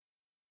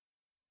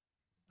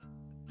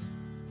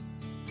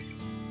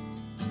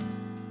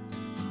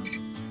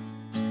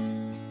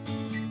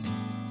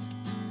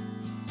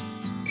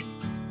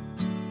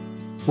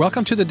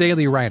Welcome to The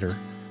Daily Writer,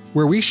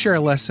 where we share a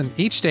lesson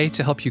each day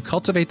to help you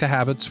cultivate the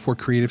habits for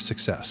creative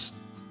success.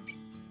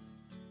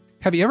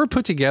 Have you ever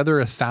put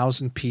together a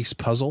 1,000-piece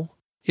puzzle?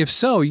 If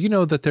so, you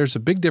know that there's a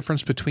big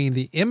difference between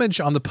the image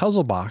on the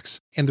puzzle box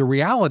and the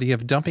reality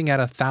of dumping out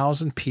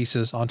 1,000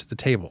 pieces onto the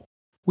table.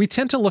 We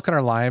tend to look at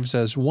our lives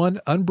as one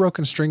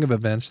unbroken string of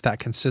events that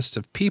consists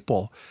of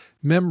people,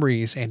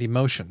 memories, and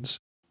emotions.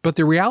 But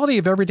the reality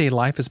of everyday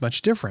life is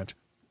much different.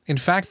 In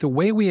fact, the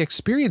way we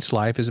experience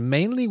life is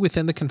mainly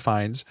within the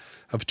confines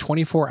of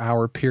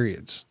 24-hour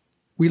periods.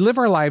 We live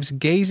our lives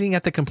gazing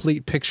at the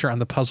complete picture on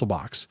the puzzle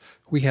box.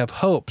 We have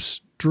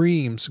hopes,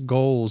 dreams,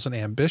 goals, and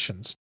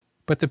ambitions.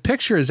 But the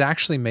picture is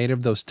actually made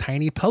of those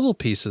tiny puzzle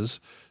pieces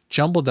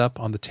jumbled up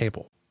on the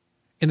table.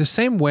 In the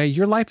same way,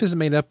 your life is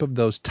made up of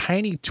those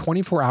tiny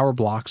 24-hour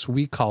blocks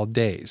we call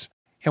days.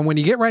 And when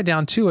you get right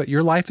down to it,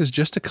 your life is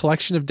just a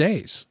collection of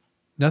days.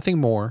 Nothing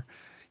more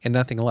and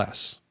nothing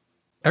less.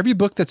 Every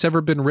book that's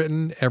ever been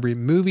written, every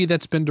movie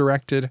that's been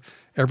directed,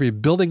 every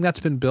building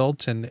that's been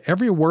built, and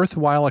every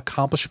worthwhile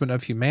accomplishment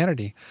of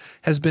humanity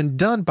has been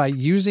done by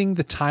using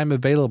the time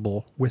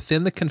available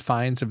within the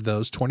confines of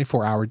those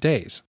 24-hour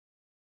days.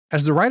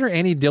 As the writer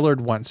Annie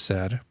Dillard once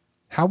said,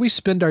 how we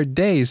spend our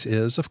days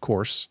is, of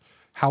course,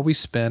 how we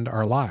spend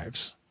our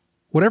lives.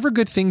 Whatever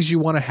good things you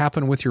want to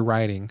happen with your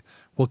writing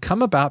will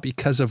come about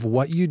because of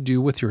what you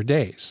do with your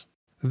days.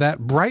 That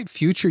bright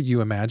future you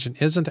imagine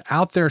isn't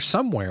out there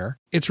somewhere.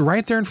 It's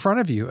right there in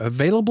front of you,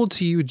 available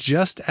to you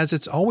just as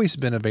it's always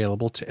been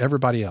available to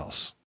everybody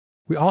else.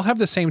 We all have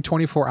the same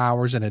 24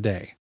 hours in a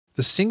day.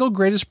 The single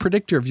greatest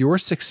predictor of your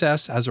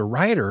success as a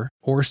writer,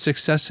 or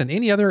success in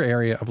any other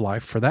area of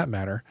life for that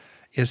matter,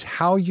 is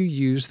how you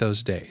use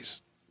those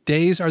days.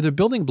 Days are the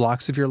building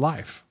blocks of your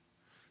life.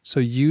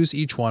 So use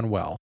each one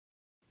well.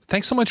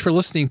 Thanks so much for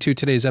listening to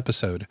today's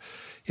episode.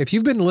 If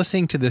you've been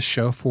listening to this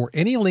show for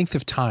any length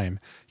of time,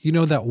 you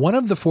know that one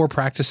of the 4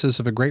 practices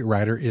of a great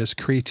writer is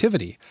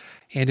creativity.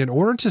 And in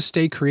order to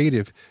stay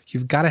creative,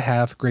 you've got to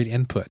have great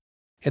input.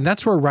 And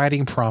that's where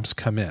writing prompts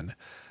come in.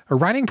 A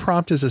writing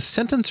prompt is a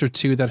sentence or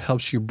two that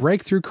helps you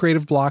break through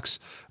creative blocks,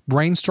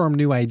 brainstorm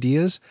new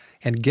ideas,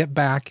 and get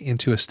back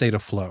into a state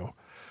of flow.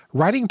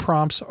 Writing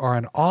prompts are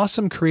an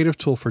awesome creative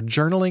tool for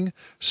journaling,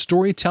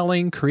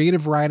 storytelling,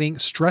 creative writing,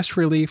 stress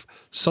relief,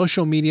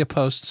 social media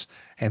posts,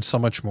 and so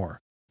much more.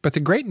 But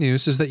the great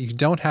news is that you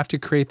don't have to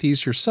create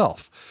these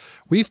yourself.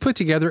 We've put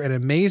together an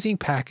amazing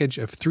package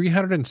of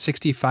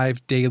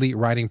 365 daily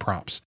writing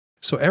prompts.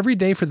 So every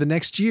day for the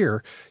next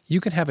year,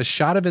 you can have a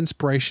shot of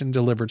inspiration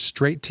delivered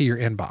straight to your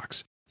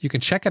inbox. You can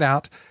check it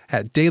out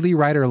at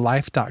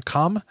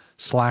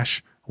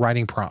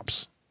dailywriterlife.com/writing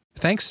prompts.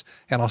 Thanks,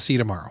 and I'll see you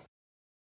tomorrow.